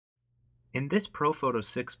In this ProPhoto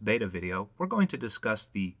 6 beta video, we're going to discuss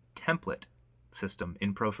the template system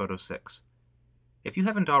in ProPhoto 6. If you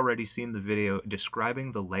haven't already seen the video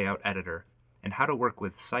describing the layout editor and how to work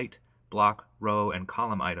with site, block, row, and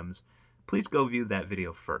column items, please go view that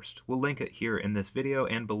video first. We'll link it here in this video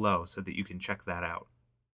and below so that you can check that out.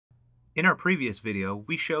 In our previous video,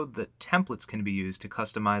 we showed that templates can be used to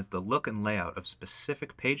customize the look and layout of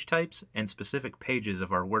specific page types and specific pages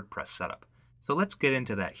of our WordPress setup. So let's get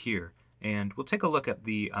into that here, and we'll take a look at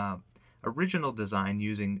the original design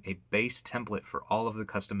using a base template for all of the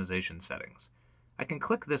customization settings. I can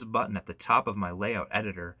click this button at the top of my layout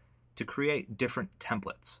editor to create different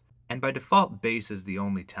templates. And by default, base is the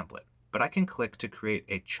only template, but I can click to create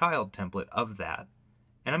a child template of that,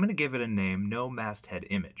 and I'm going to give it a name, no masthead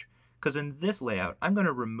image. Because in this layout, I'm going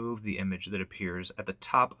to remove the image that appears at the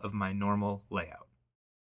top of my normal layout.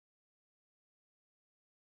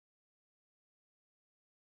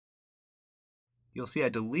 You'll see I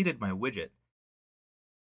deleted my widget,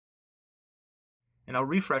 and I'll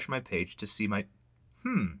refresh my page to see my,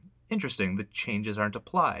 interesting, the changes aren't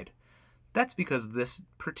applied. That's because this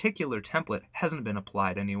particular template hasn't been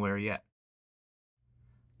applied anywhere yet.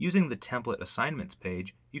 Using the template assignments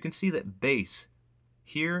page, you can see that base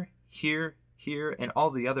here, and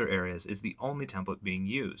all the other areas is the only template being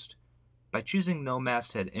used. By choosing no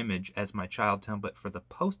masthead image as my child template for the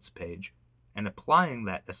posts page and applying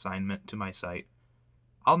that assignment to my site,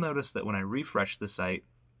 I'll notice that when I refresh the site,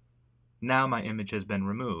 now my image has been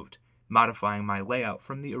removed, modifying my layout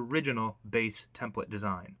from the original base template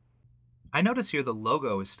design. I notice here the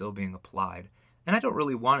logo is still being applied, and I don't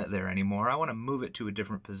really want it there anymore. I want to move it to a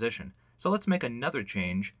different position. So let's make another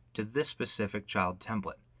change to this specific child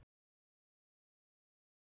template.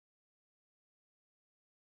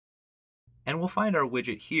 And we'll find our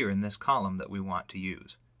widget here in this column that we want to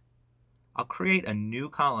use. I'll create a new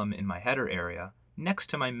column in my header area next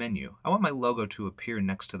to my menu. I want my logo to appear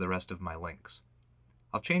next to the rest of my links.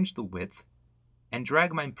 I'll change the width and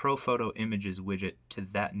drag my ProPhoto Images widget to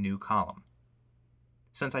that new column.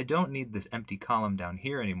 Since I don't need this empty column down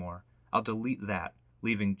here anymore, I'll delete that,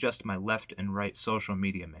 leaving just my left and right social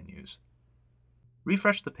media menus.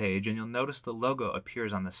 Refresh the page and you'll notice the logo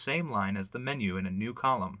appears on the same line as the menu in a new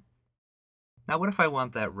column. Now what if I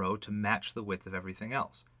want that row to match the width of everything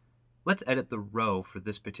else? Let's edit the row for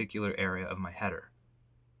this particular area of my header.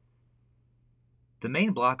 The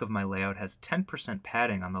main block of my layout has 10%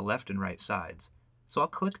 padding on the left and right sides, so I'll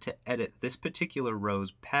click to edit this particular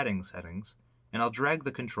row's padding settings, and I'll drag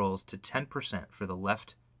the controls to 10% for the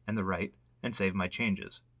left and the right and save my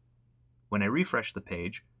changes. When I refresh the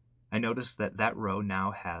page, I notice that that row now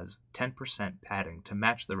has 10% padding to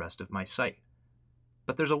match the rest of my site.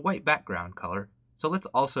 But there's a white background color, so let's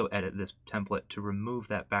also edit this template to remove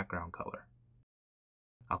that background color.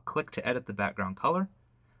 I'll click to edit the background color.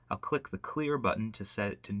 I'll click the clear button to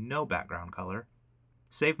set it to no background color,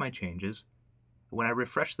 save my changes. When I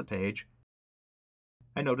refresh the page,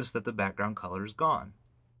 I notice that the background color is gone.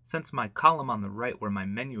 Since my column on the right where my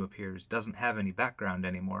menu appears doesn't have any background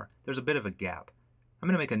anymore, there's a bit of a gap. I'm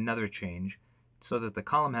going to make another change so that the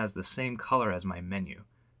column has the same color as my menu.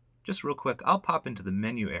 Just real quick, I'll pop into the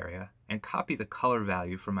menu area and copy the color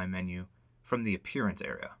value for my menu from the appearance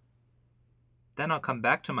area. Then I'll come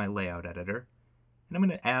back to my layout editor, and I'm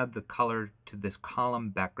going to add the color to this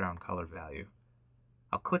column background color value.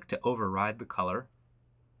 I'll click to override the color,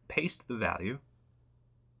 paste the value,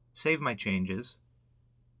 save my changes,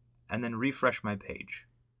 and then refresh my page.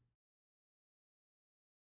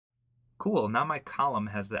 Cool, now my column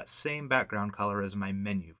has that same background color as my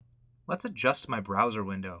menu. Let's adjust my browser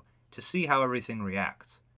window to see how everything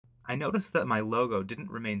reacts. I noticed that my logo didn't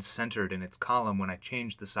remain centered in its column when I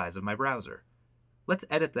changed the size of my browser. Let's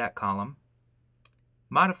edit that column,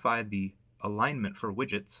 modify the alignment for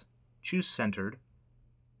widgets, choose centered,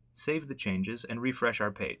 save the changes, and refresh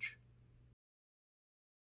our page.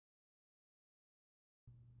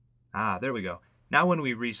 There we go. Now when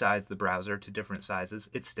we resize the browser to different sizes,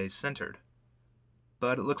 it stays centered.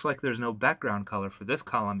 But it looks like there's no background color for this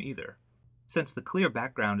column either. Since the clear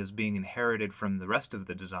background is being inherited from the rest of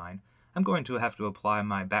the design, I'm going to have to apply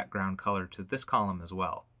my background color to this column as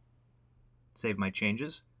well. Save my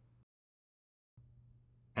changes,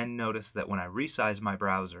 and notice that when I resize my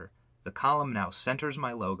browser, the column now centers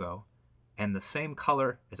my logo, and the same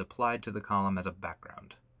color is applied to the column as a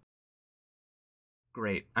background.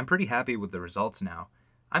 Great, I'm pretty happy with the results now.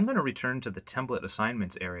 I'm going to return to the template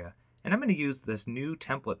assignments area, and I'm going to use this new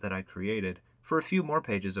template that I created for a few more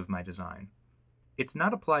pages of my design. It's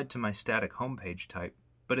not applied to my static homepage type,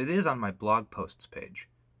 but it is on my blog posts page.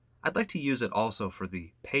 I'd like to use it also for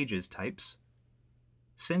the pages types,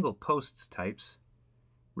 Single posts types,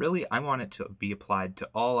 really I want it to be applied to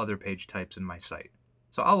all other page types in my site.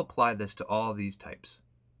 So I'll apply this to all these types.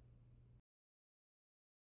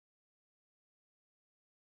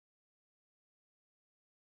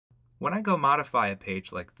 When I go modify a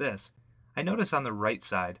page like this, I notice on the right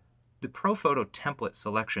side the ProPhoto template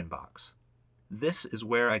selection box. This is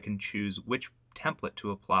where I can choose which template to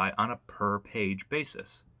apply on a per page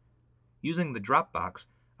basis. Using the drop box,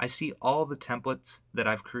 I see all the templates that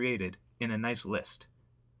I've created in a nice list.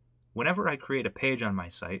 Whenever I create a page on my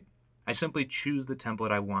site, I simply choose the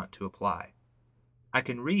template I want to apply. I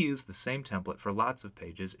can reuse the same template for lots of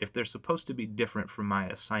pages if they're supposed to be different from my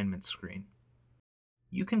assignment screen.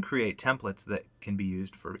 You can create templates that can be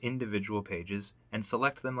used for individual pages and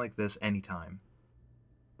select them like this anytime.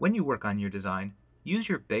 When you work on your design, use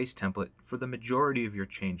your base template for the majority of your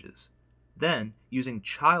changes. Then, using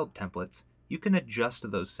child templates, you can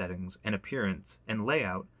adjust those settings and appearance and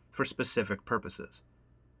layout for specific purposes.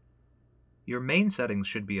 Your main settings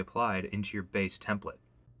should be applied into your base template.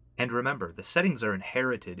 And remember, the settings are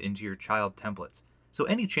inherited into your child templates, so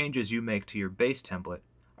any changes you make to your base template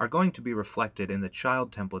are going to be reflected in the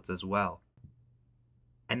child templates as well.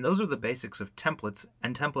 And those are the basics of templates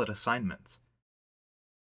and template assignments.